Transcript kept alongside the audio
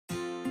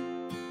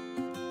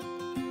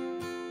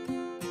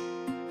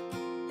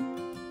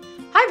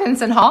Hi,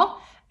 Vincent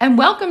Hall, and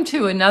welcome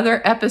to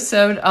another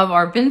episode of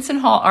our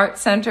Vincent Hall Art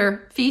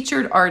Center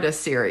Featured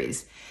Artist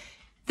Series.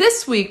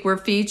 This week, we're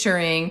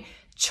featuring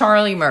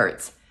Charlie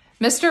Mertz.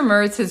 Mr.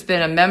 Mertz has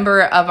been a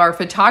member of our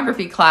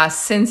photography class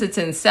since its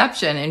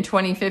inception in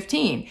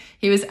 2015.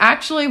 He was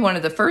actually one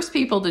of the first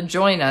people to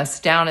join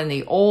us down in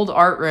the old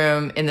art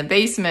room in the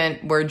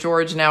basement where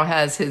George now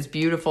has his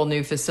beautiful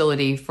new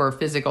facility for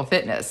physical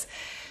fitness.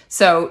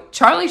 So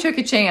Charlie took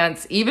a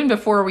chance even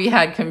before we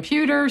had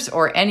computers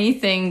or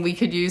anything we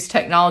could use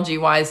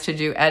technology-wise to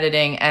do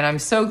editing, and I'm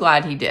so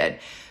glad he did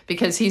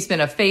because he's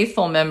been a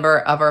faithful member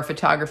of our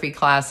photography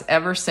class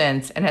ever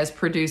since and has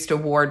produced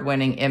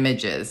award-winning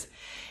images.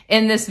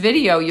 In this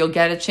video, you'll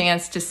get a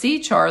chance to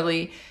see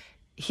Charlie,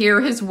 hear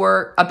his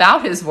work,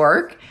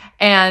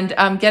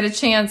 and get a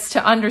chance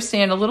to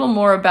understand a little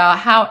more about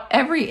how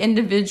every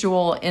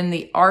individual in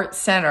the art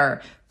center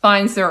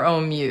finds their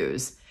own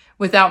muse.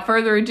 Without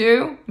further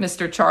ado,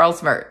 Mr.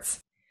 Charles Mertz.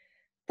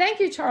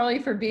 Thank you, Charlie,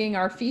 for being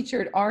our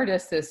featured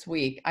artist this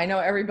week. I know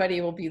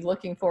everybody will be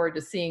looking forward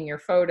to seeing your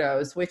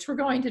photos, which we're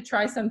going to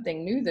try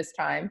something new this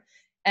time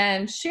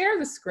and share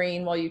the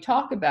screen while you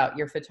talk about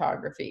your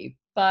photography.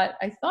 But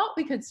I thought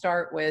we could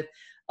start with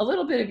a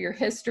little bit of your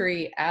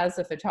history as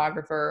a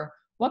photographer.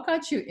 What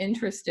got you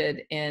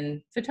interested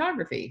in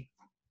photography?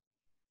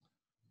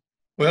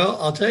 Well,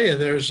 I'll tell you,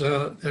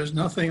 there's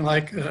nothing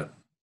like a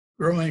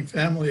growing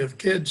family of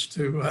kids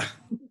to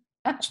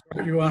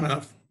start you on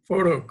a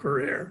photo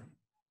career,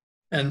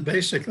 and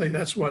basically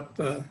that's what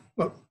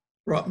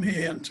brought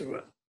me into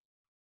it.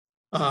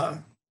 I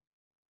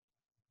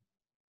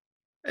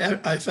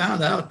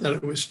found out that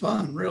it was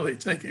fun, really,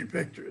 taking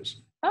pictures.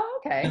 Oh,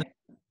 okay. And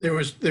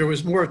there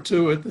was more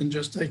to it than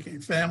just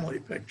taking family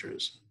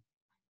pictures.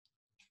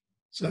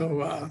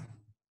 So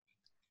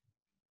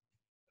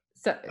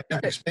So I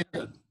got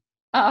expanded.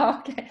 Oh,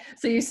 okay.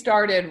 So you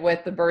started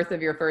with the birth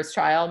of your first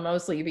child.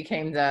 Mostly you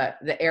became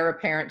the heir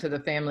apparent to the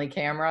family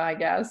camera, I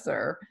guess,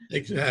 or?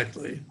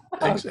 Exactly.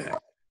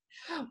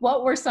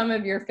 What were some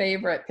of your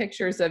favorite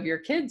pictures of your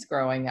kids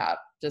growing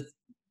up? Just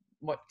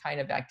what kind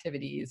of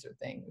activities or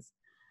things?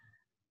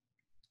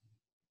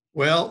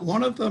 Well,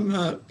 one of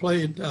them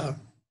played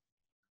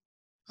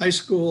high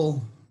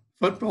school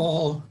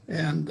football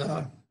and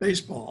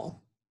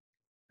baseball,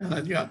 and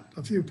I got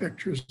a few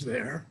pictures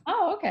there.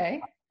 Oh,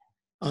 okay.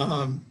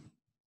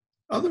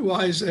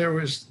 Otherwise,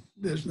 there's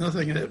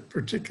nothing that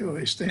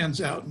particularly stands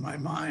out in my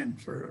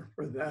mind for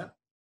that.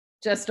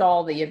 Just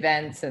all the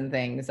events and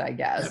things, I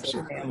guess,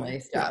 Absolutely. family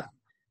stuff. Yeah.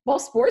 Well,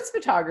 sports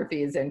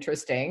photography is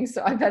interesting,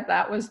 so I bet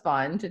that was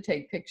fun to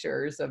take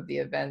pictures of the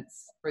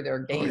events for their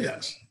games. Oh,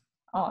 yes.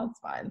 Oh, that's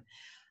fun.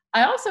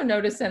 I also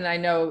noticed, and I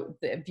know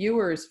the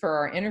viewers for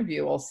our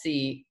interview will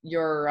see,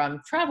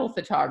 your travel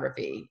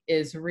photography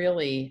is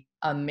really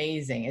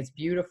amazing. It's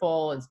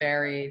beautiful, it's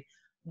varied.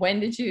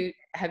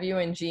 Have you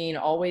and Jean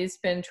always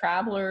been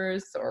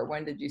travelers, or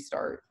when did you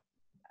start?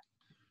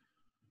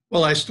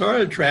 Well, I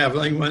started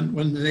traveling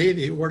when the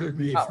Navy ordered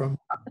me from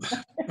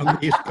the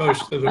East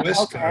Coast to the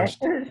West Coast.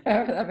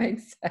 That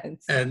makes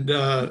sense. And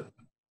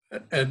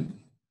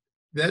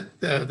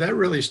that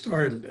really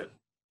started it.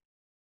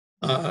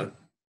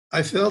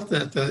 I felt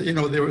that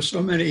there were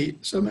so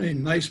many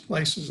nice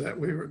places that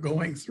we were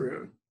going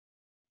through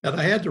that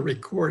I had to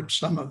record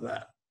some of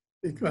that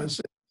because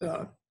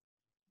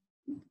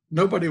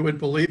nobody would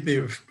believe me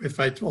if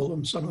I told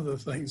them some of the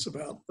things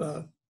about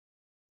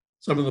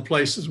some of the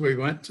places we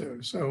went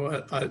to.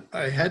 So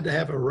I had to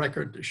have a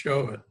record to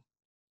show it.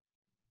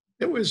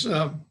 It was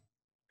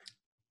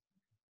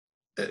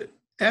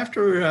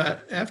after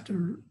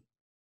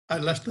I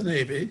left the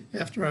Navy,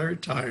 after I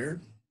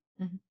retired,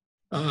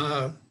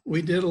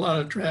 we did a lot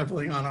of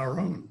traveling on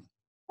our own.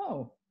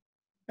 Oh.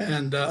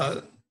 And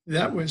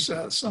that was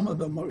some of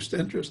the most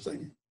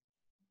interesting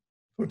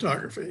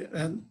photography,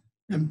 and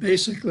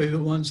basically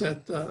the ones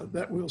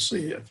that we'll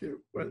see if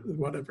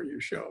whatever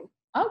you show.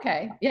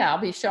 Okay, yeah, I'll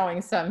be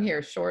showing some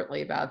here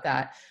shortly about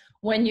that.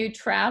 When you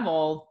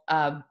travel,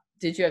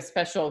 did you have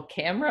special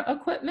camera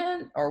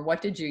equipment, or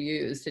what did you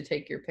use to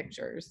take your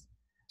pictures?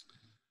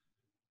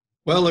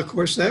 Well, of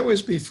course, that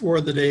was before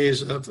the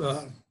days of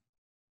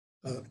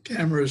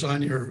cameras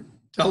on your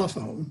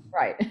telephone.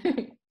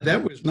 Right.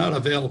 That was not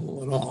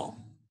available at all.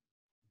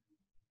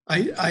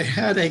 I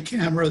had a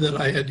camera that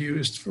I had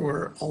used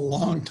for a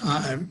long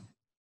time,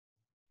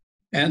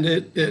 and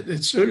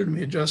it suited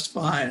me just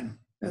fine.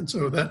 And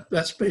so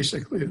that's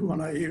basically the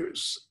one I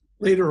use.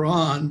 Later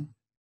on,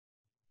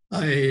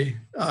 I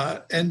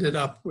ended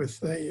up with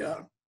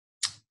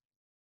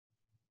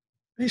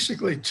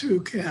basically two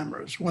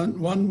cameras.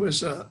 One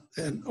was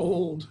an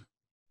old,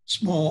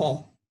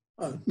 small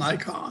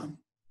Nikon,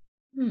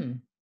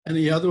 and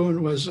the other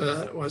one was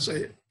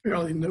a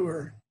fairly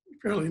new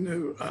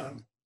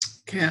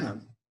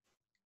Canon.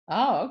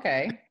 Oh,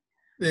 okay.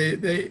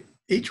 They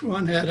each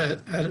one had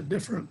a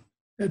different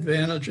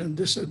advantage and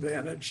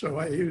disadvantage, so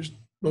I used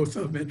both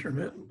of them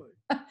intermittently.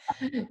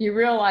 You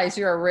realize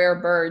you're a rare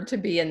bird to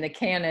be in the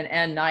Canon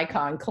and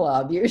Nikon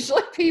club.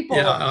 Usually people.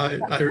 Yeah,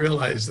 I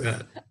realize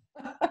that.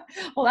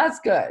 Well, that's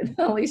good.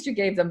 At least you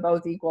gave them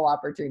both equal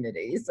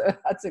opportunities. So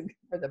that's a,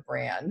 for the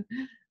brand.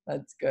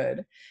 That's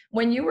good.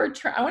 When you were,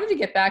 I wanted to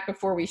get back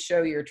before we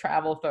show your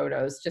travel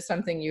photos, just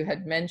something you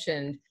had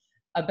mentioned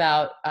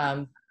about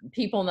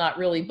people not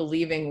really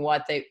believing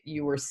what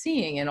you were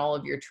seeing in all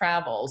of your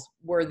travels.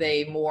 Were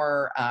they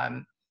more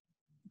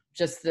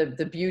just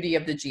the beauty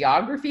of the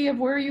geography of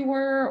where you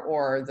were,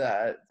 or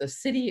the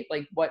city?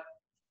 Like, what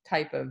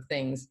type of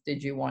things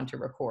did you want to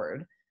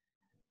record?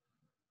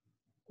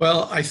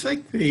 Well, I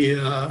think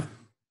the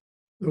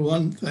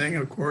one thing,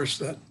 of course,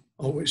 that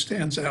always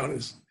stands out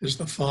is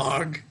the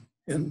fog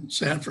in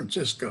San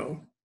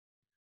Francisco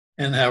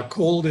and how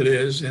cold it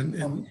is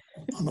on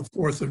the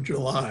 4th of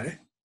July.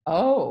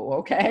 Oh,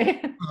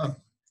 okay.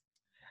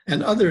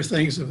 And other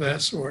things of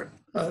that sort.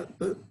 Some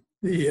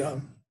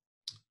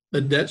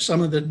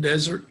of the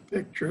desert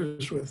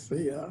pictures with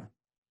the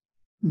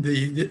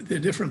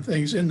different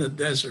things in the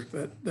desert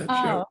that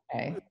show.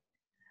 Okay.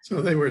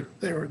 So they were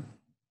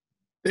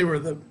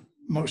the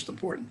most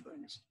important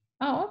things.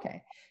 Oh,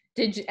 okay.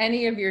 Did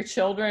any of your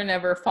children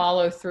ever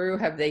follow through?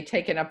 Have they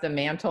taken up the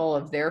mantle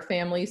of their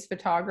family's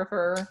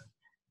photographer?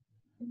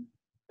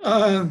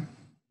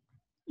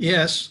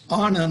 Yes,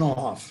 on and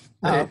off.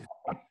 Oh.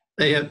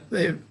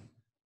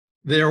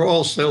 They're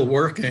all still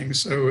working,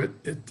 so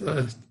it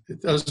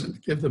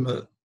doesn't give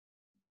them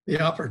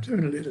the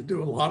opportunity to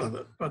do a lot of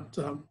it. But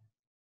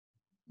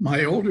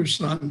my older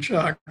son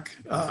Chuck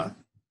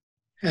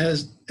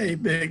has a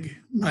big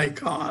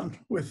Nikon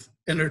with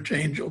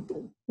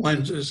interchangeable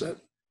lenses that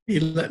he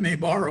let me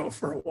borrow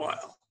for a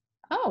while.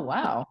 Oh,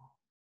 wow.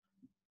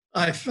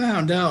 I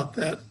found out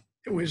that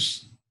it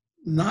was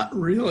not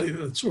really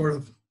the sort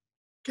of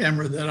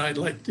camera that I'd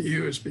like to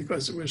use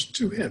because it was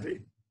too heavy.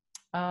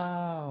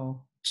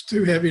 Oh. It's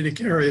too heavy to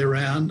carry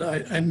around.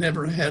 I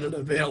never had it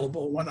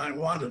available when I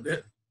wanted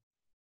it.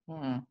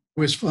 It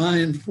was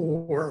fine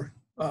for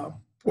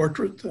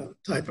portrait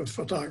type of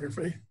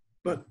photography,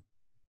 but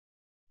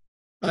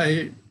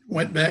I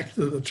went back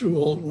to the two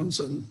old ones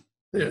and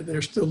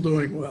they're still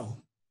doing well.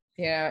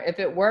 Yeah, if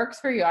it works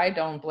for you, I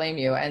don't blame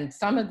you. And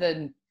some of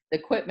the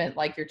equipment,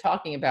 like you're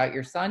talking about,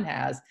 your son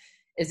has,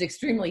 is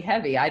extremely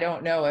heavy. I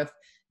don't know if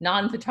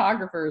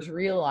non-photographers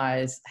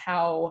realize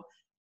how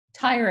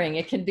tiring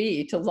it can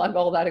be to lug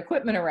all that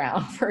equipment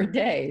around for a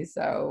day.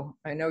 So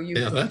I know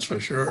you that's for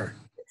sure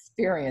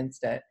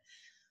experienced it.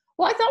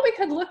 Well, I thought we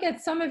could look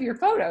at some of your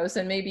photos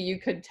and maybe you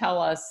could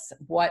tell us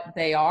what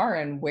they are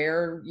and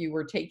where you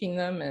were taking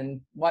them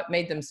and what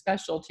made them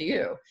special to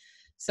you.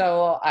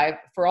 So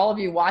for all of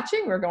you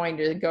watching, we're going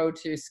to go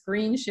to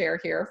screen share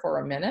here for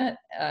a minute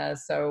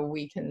so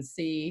we can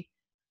see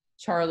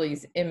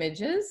Charlie's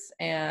images,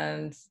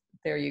 and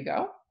there you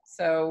go.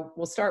 So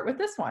we'll start with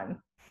this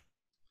one.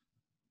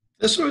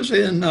 This was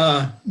in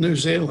New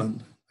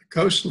Zealand, the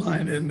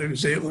coastline in New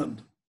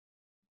Zealand.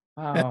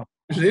 Oh.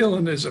 New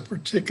Zealand is a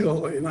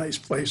particularly nice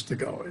place to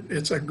go.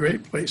 It's a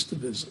great place to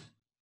visit.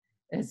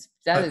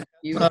 That is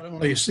beautiful. Not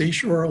only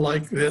seashore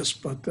like this,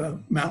 but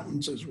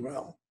mountains as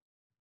well.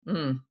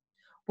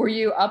 Were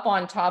you up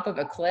on top of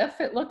a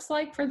cliff, it looks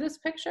like, for this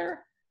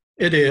picture?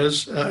 It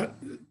is.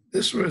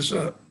 This was,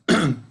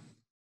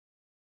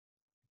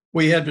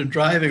 we had been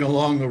driving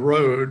along the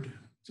road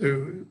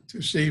to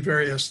see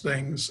various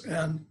things.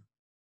 And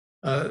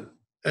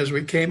as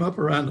we came up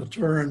around the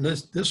turn,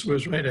 this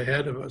was right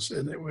ahead of us.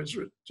 And it was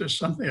just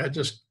something I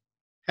just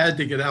had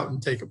to get out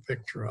and take a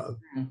picture of.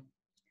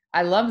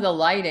 I love the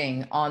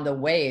lighting on the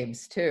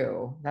waves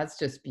too. That's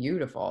just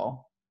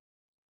beautiful.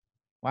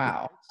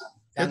 Wow.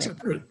 It's a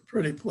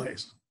pretty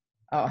place.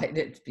 Oh,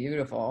 it's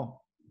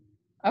beautiful.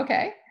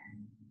 Okay.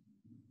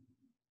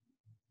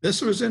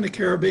 This was in the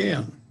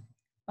Caribbean.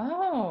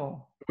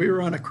 Oh. We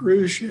were on a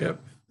cruise ship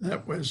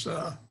that was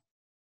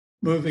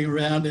moving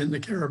around in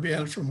the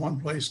Caribbean from one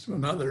place to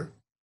another.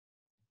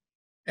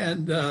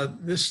 And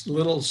this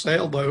little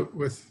sailboat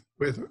with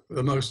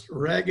the most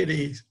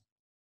raggedy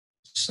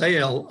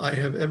sail I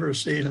have ever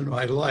seen in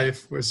my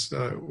life was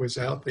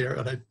out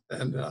there.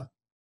 It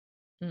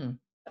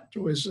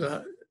was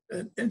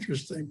an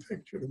interesting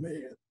picture to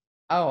me.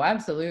 Oh,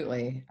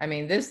 absolutely. I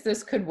mean,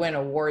 this could win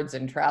awards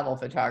in travel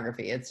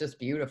photography. It's just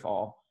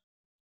beautiful.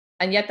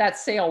 And yet that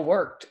sail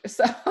worked.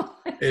 So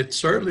it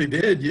certainly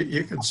did.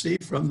 You could see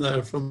from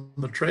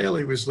the trail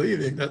he was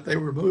leaving that they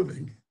were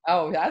moving.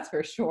 Oh, that's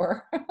for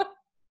sure.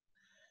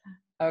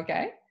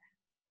 Okay.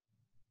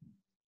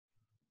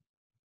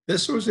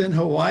 This was in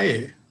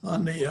Hawaii,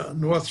 on the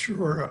north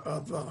shore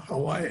of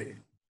Hawaii.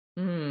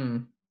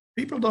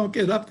 People don't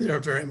get up there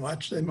very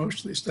much. They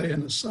mostly stay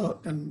in the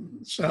south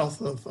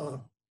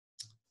of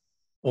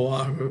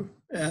Oahu.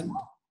 And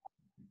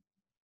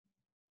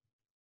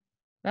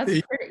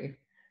that's pretty.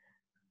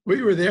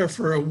 We were there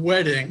for a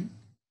wedding,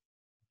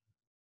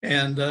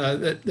 and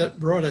that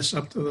brought us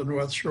up to the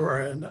North Shore.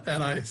 And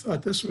I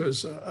thought this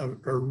was a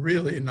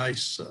really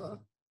nice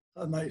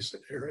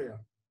area.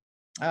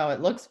 Oh,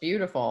 it looks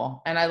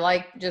beautiful. And I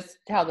like just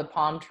how the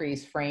palm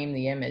trees frame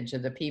the image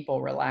of the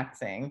people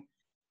relaxing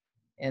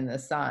in the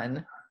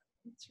sun.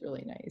 It's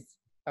really nice.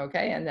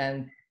 Okay, and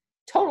then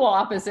total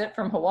opposite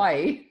from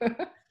Hawaii.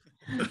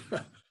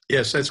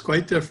 Yes, that's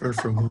quite different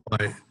from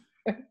Hawaii.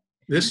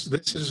 This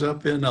is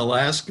up in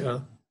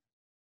Alaska,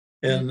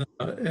 in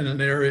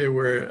an area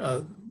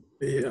where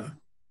the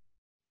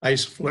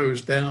ice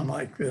flows down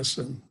like this,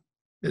 and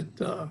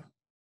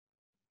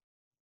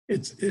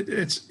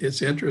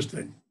it's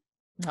interesting.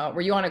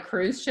 Were you on a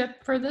cruise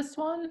ship for this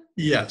one?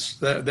 Yes,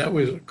 that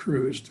was a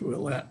cruise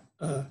to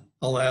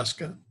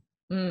Alaska.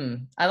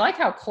 I like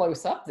how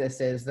close up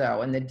this is,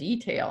 though, and the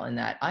detail in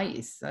that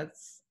ice.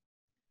 That's.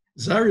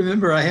 As I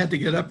remember, I had to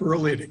get up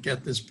early to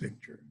get this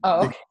picture.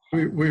 Oh,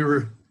 okay.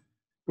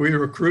 We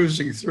were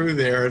cruising through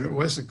there, and it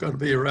wasn't going to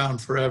be around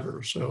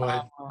forever. So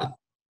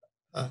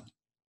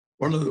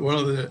one of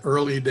the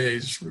early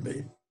days for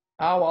me.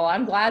 Oh, well,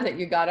 I'm glad that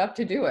you got up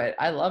to do it.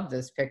 I love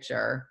this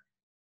picture.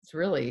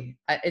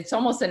 It's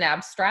almost an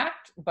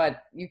abstract,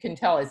 but you can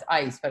tell it's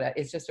ice, but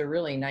it's just a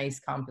really nice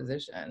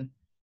composition.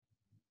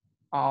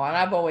 Oh, and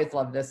I've always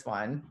loved this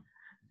one.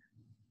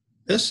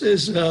 This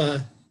is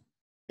a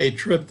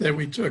trip that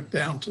we took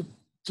down to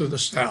the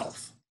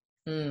south.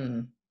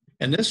 And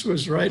this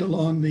was right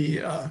along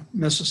the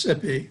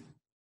Mississippi,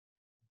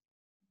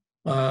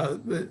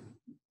 an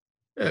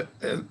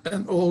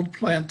old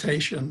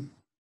plantation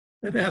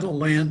that had a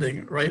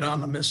landing right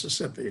on the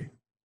Mississippi.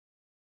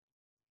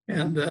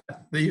 And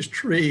these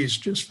trees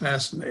just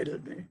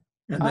fascinated me.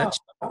 And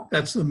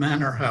that's the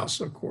manor house,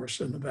 of course,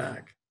 in the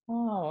back.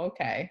 Oh,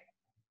 okay.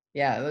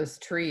 Yeah, those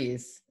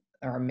trees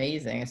are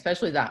amazing,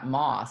 especially that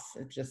moss.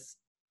 It just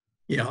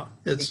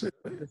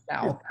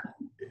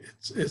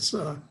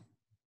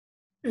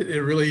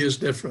it really is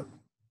different.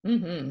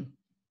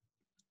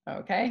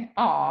 Okay.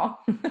 Aw.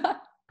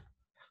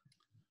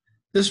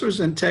 This was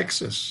in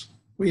Texas.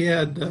 We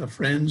had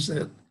friends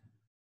that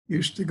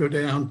used to go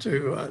down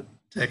to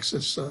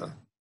Texas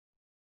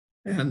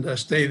and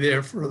stay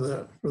there for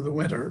the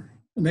winter,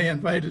 and they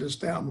invited us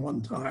down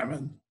one time,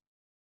 and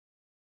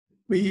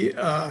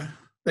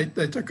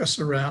they took us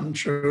around and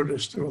showed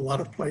us to a lot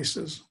of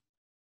places.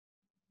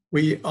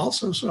 We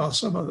also saw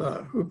some of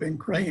the whooping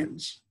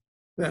cranes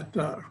that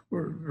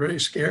were very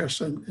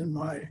scarce in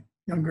my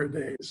younger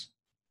days.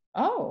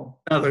 Oh.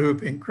 Not a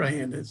whooping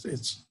crane.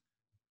 It's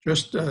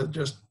just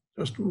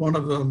one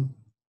of them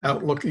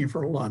out looking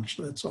for lunch.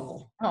 That's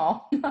all.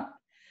 Oh,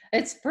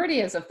 it's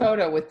pretty as a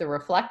photo with the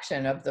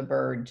reflection of the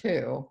bird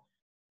too.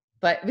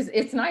 But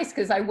it's nice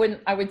because I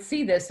would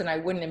see this and I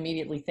wouldn't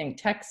immediately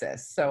think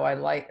Texas. So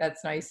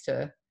that's nice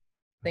to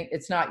think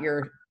it's not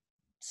your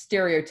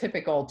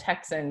stereotypical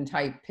Texan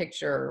type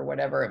picture or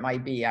whatever it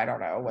might be. I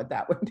don't know what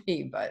that would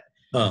be, but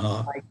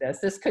like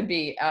this could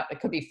be, it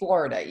could be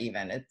Florida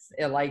even.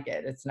 I like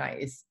it. It's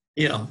nice.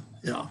 Yeah.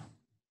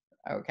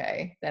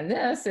 Okay. Then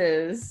this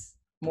is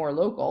more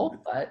local,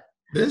 but.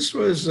 This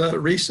was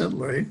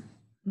recently.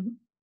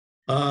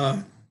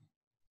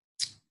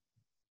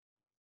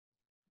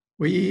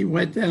 We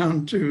went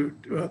down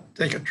to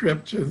take a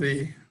trip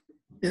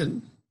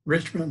in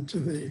Richmond to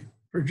the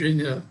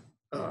Virginia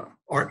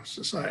Art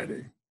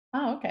Society.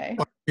 Oh, okay.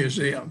 Art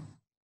Museum.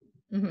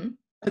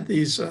 Had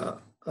these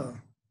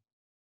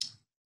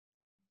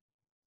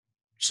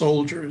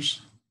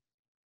soldiers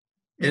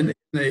in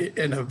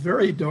a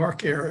very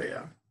dark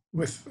area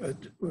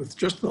with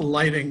just the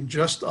lighting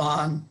just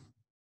on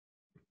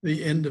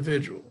the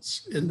individual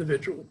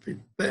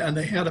people, and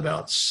they had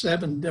about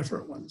 7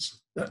 different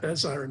ones,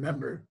 as I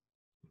remember.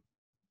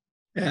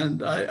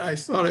 And I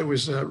thought it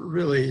was a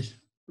really,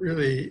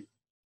 really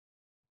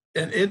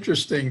an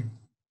interesting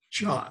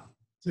shot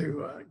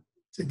to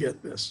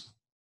get this.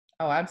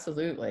 Oh,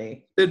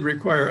 absolutely. It did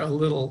require a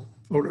little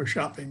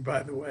photoshopping,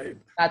 by the way.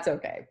 That's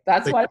okay.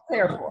 That's what it's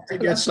there for. To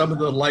get some of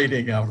the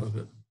lighting out of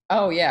it.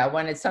 Oh, yeah.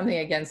 When it's something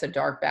against a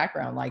dark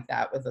background like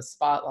that with a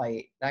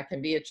spotlight, that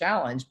can be a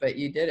challenge, but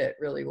you did it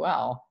really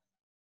well.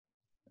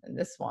 And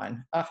this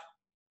one.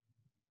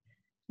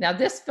 Now,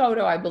 this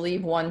photo, I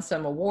believe, won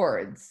some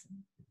awards.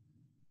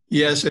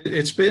 Yes,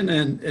 it's been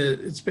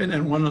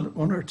in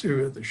one or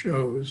two of the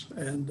shows,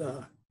 and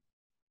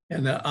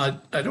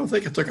I don't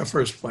think it took a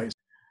first place.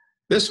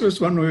 This was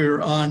when we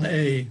were on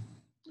a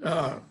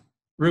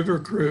river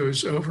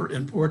cruise over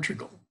in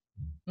Portugal.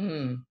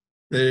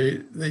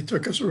 They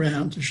took us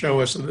around to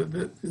show us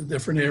the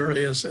different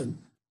areas,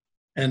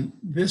 and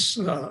this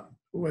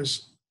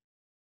was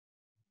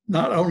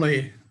not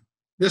only,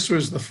 this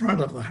was the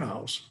front of the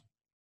house.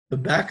 The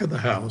back of the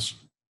house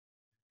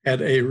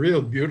had a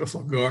real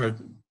beautiful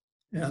garden,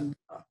 and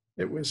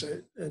it was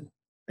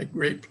a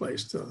great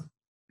place to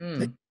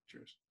take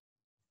pictures.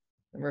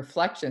 The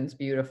reflection's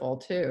beautiful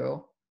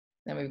too.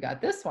 Then we've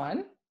got this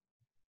one.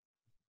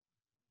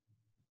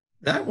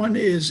 That one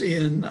is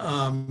in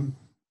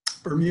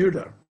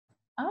Bermuda.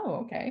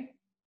 Oh, okay.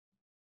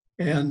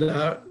 And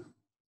the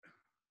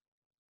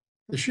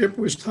ship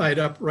was tied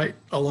up right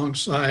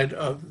alongside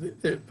of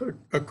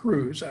a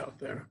cruise out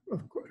there,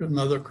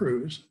 another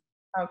cruise.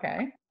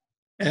 Okay.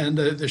 And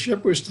the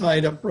ship was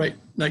tied up right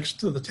next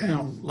to the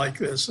town like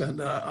this. And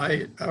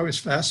I was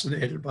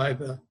fascinated by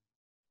the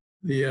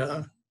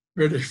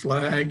British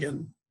flag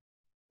and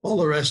all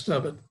the rest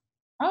of it.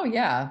 Oh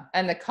yeah,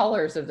 and the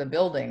colors of the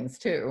buildings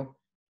too.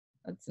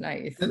 That's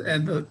nice.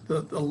 And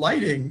the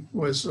lighting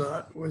was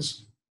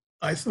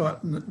I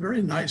thought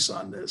very nice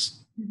on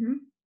this. Mhm.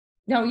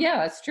 No, yeah,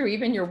 that's true.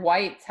 Even your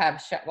whites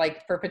have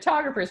like for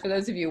photographers, for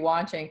those of you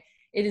watching,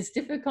 it is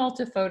difficult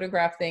to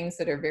photograph things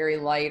that are very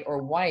light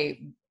or white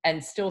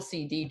and still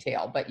see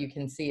detail, but you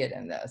can see it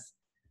in this.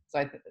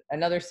 So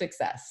another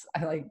success.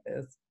 I like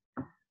this.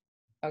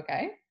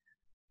 Okay.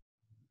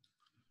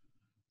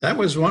 That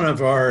was one of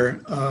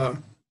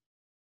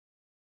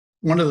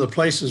the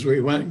places we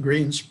went,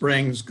 Green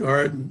Springs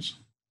Gardens.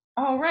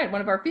 All right,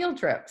 one of our field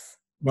trips.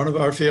 One of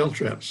our field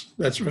trips.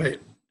 That's right.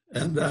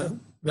 And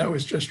that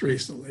was just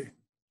recently.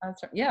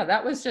 That's right. Yeah,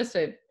 that was just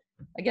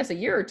I guess a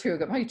year or two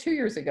ago, probably 2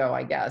 years ago,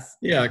 I guess.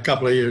 Yeah, a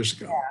couple of years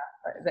ago.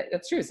 Yeah,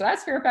 that's true. So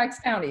that's Fairfax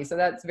County. So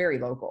that's very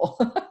local.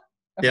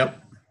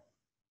 Yep.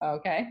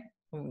 Okay.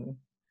 Hmm.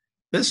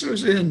 This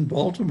was in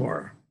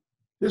Baltimore.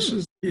 This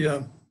is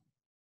the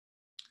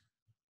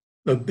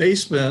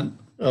basement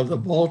of the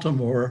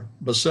Baltimore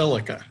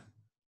Basilica.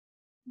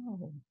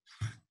 Oh,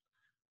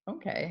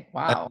 okay.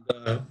 Wow.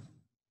 And,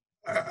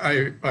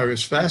 I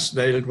was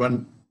fascinated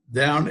when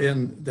down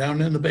in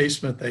the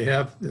basement they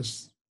have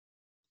this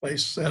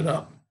place set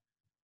up,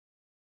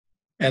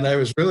 and I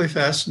was really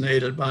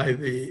fascinated by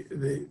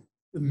the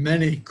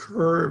many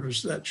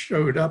curves that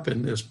showed up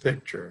in this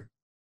picture.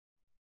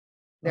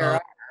 There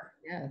are,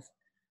 yes.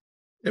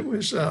 It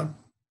was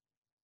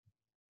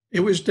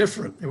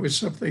different. It was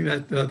something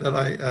that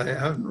I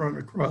haven't run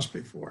across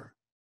before.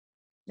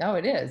 No,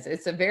 it is.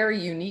 It's a very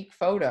unique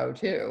photo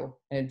too,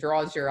 and it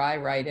draws your eye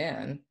right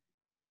in.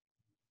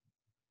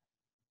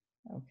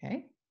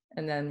 Okay.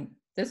 And then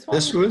this one?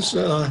 This was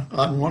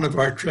on one of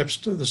our trips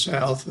to the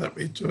South that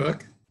we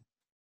took.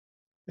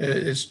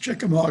 It's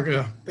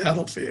Chickamauga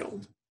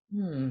Battlefield.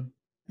 Hmm.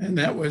 And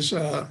that was,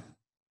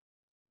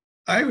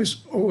 I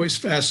was always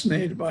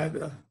fascinated by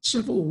the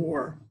Civil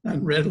War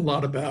and read a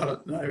lot about it.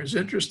 And I was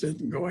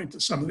interested in going to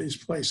some of these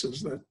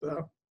places that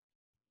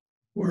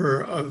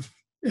were of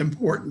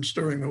importance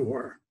during the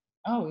war.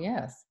 Oh,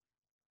 yes.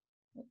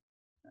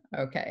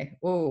 Okay.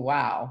 Oh,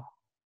 wow.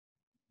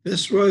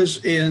 This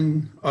was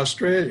in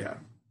Australia.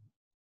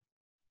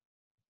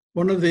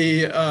 One of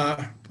the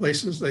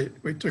places they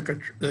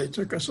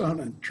took us on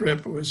a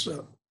trip was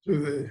to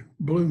the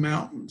Blue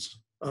Mountains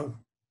of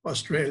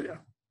Australia.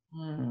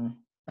 Hmm.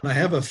 And I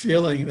have a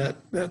feeling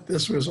that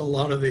this was a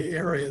lot of the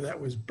area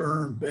that was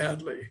burned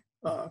badly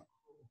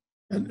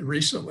and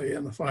recently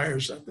in the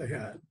fires that they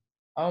had.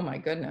 Oh my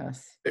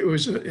goodness.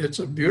 It's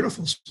a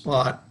beautiful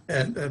spot,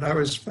 and I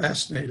was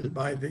fascinated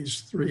by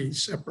these three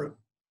separate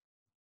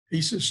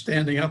pieces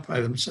standing up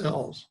by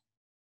themselves.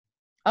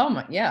 Oh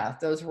my, yeah,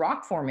 those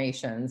rock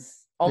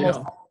formations, almost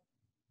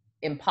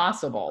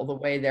impossible the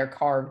way they're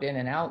carved in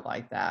and out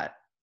like that.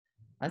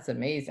 That's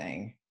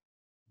amazing.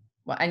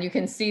 Well, and you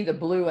can see the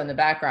blue in the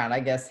background, I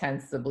guess,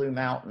 hence the Blue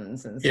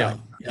Mountains and stuff.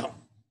 Yeah,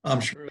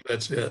 I'm sure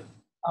that's it.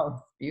 Oh,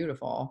 it's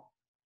beautiful.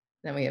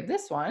 Then we have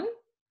this one.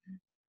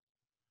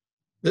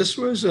 This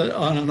was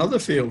on another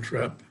field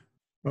trip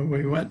when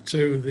we went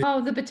to the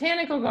the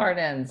botanical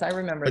gardens. I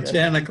remember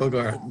botanical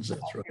gardens.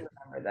 That's right.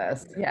 I remember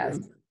this. Yes.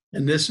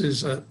 And this is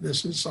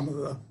some of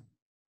the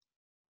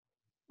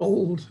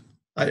old.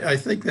 I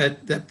think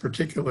that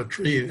particular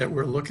tree that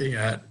we're looking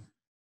at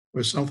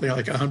was something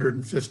like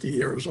 150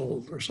 years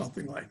old or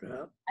something like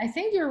that. I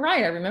think you're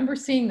right. I remember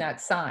seeing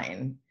that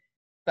sign.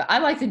 But I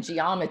like the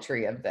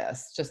geometry of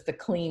this, just the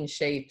clean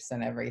shapes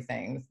and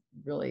everything,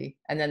 really.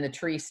 And then the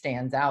tree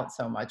stands out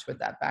so much with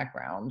that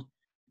background.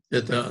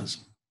 It does,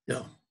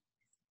 yeah.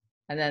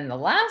 And then the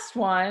last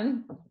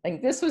one, I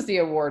think this was the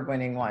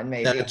award-winning one,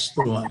 maybe. That's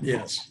the one,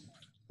 yes.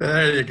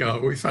 There you go.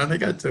 We finally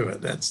got to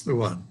it. That's the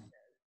one.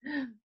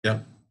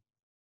 Yep.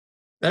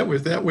 That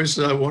was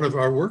one of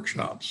our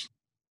workshops.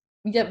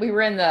 Yeah, we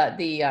were in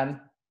the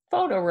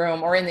photo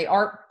room, or in the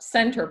art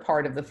center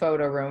part of the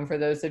photo room, for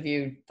those of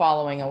you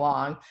following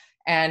along.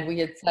 And we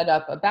had set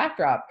up a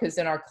backdrop because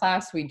in our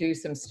class we do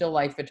some still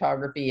life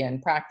photography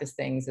and practice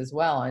things as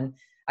well. And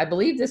I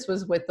believe this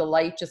was with the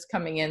light just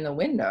coming in the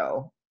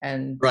window.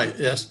 And right,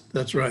 yes,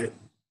 that's right.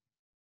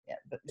 Yeah,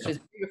 which is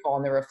beautiful,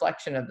 and the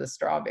reflection of the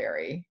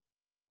strawberry.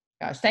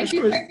 Gosh, thank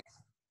you.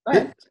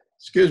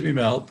 Excuse me,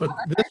 Mel, but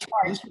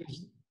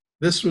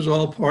this was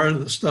all part of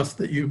the stuff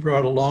that you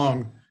brought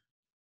along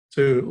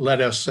to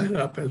let us set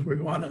up as we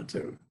wanted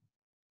to.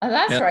 Oh,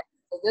 that's right.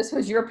 So this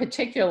was your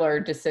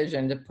particular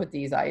decision to put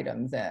these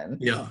items in.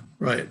 Yeah,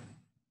 right.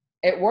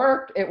 It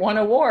worked. It won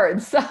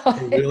awards. So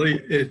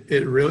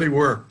it really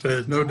worked.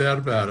 There's no doubt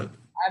about it.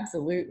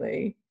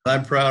 Absolutely.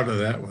 I'm proud of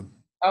that one.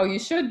 Oh, you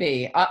should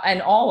be.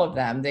 And all of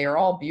them. They are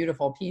all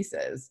beautiful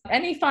pieces.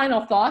 Any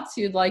final thoughts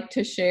you'd like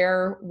to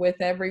share with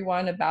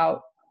everyone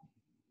about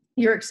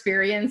your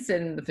experience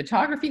in the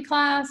photography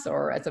class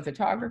or as a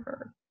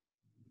photographer?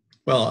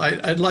 Well,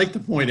 I'd like to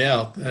point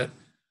out that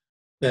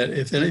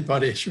if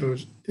anybody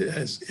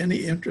has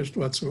any interest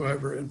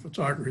whatsoever in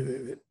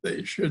photography,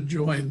 they should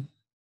join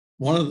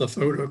one of the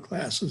photo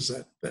classes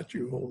that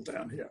you hold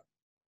down here.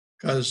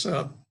 Because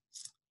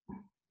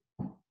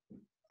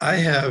I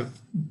have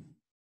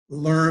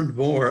learned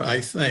more,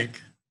 I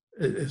think,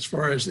 as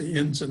far as the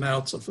ins and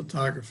outs of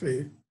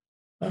photography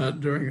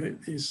during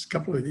these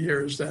couple of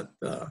years that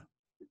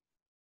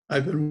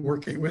I've been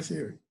working with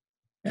you.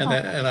 And,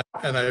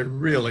 and I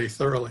really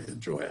thoroughly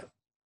enjoy it.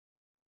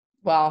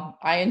 Well,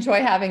 I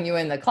enjoy having you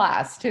in the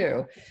class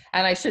too.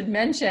 And I should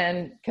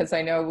mention, because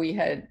I know we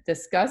had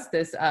discussed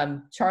this,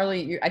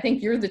 Charlie, I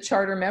think you're the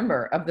charter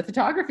member of the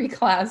photography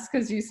class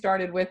because you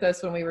started with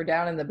us when we were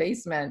down in the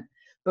basement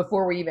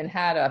before we even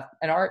had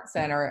an art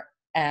center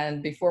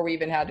and before we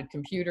even had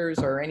computers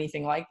or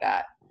anything like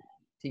that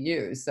to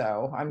use.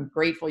 So I'm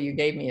grateful you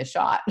gave me a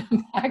shot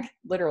back,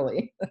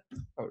 literally,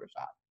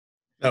 Photoshop.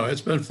 No,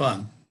 it's been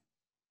fun.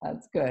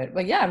 That's good.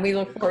 Well, yeah, and we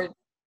look forward.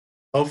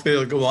 Hopefully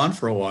it'll go on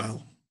for a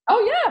while.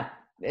 Oh, yeah.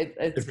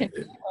 It's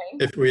continuing.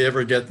 If we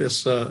ever get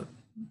this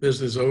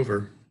business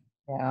over.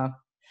 Yeah.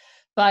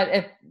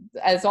 But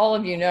as all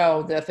of you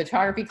know, the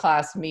photography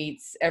class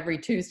meets every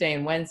Tuesday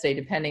and Wednesday,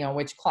 depending on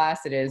which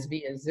class it is,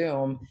 via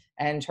Zoom.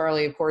 And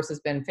Charlie, of course, has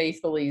been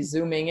faithfully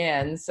Zooming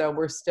in. So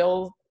we're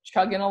still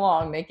chugging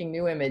along, making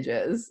new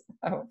images.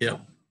 Yeah.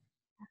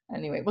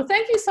 Anyway, well,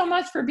 thank you so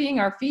much for being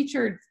our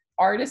featured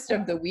artist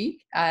of the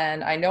week.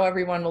 And I know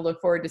everyone will look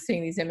forward to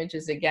seeing these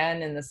images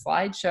again in the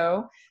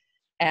slideshow.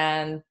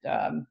 And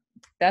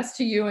best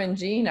to you and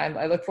Jean.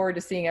 I look forward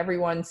to seeing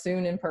everyone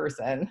soon in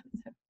person.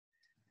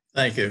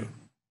 Thank you.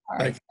 All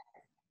right.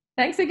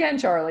 Thanks again,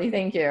 Charlie.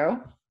 Thank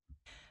you.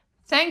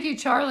 Thank you,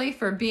 Charlie,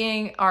 for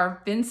being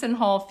our Vinson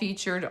Hall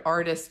featured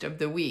artist of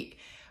the week.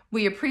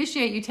 We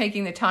appreciate you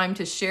taking the time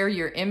to share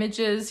your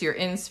images, your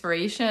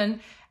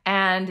inspiration,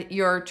 and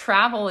your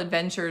travel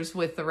adventures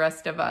with the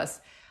rest of us.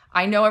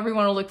 I know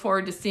everyone will look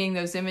forward to seeing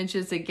those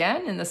images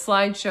again in the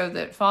slideshow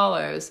that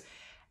follows.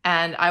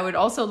 And I would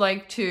also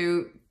like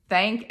to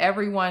thank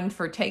everyone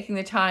for taking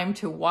the time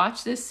to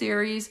watch this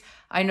series.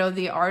 I know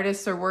the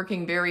artists are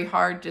working very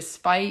hard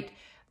despite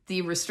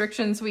the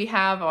restrictions we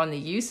have on the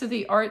use of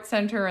the Art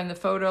Center and the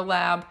Photo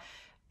Lab.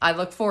 I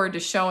look forward to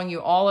showing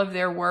you all of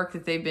their work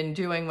that they've been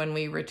doing when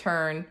we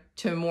return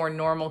to more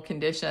normal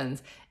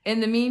conditions. In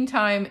the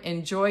meantime,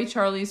 enjoy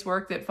Charlie's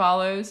work that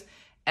follows,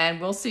 and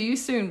we'll see you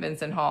soon,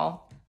 Vinson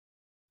Hall.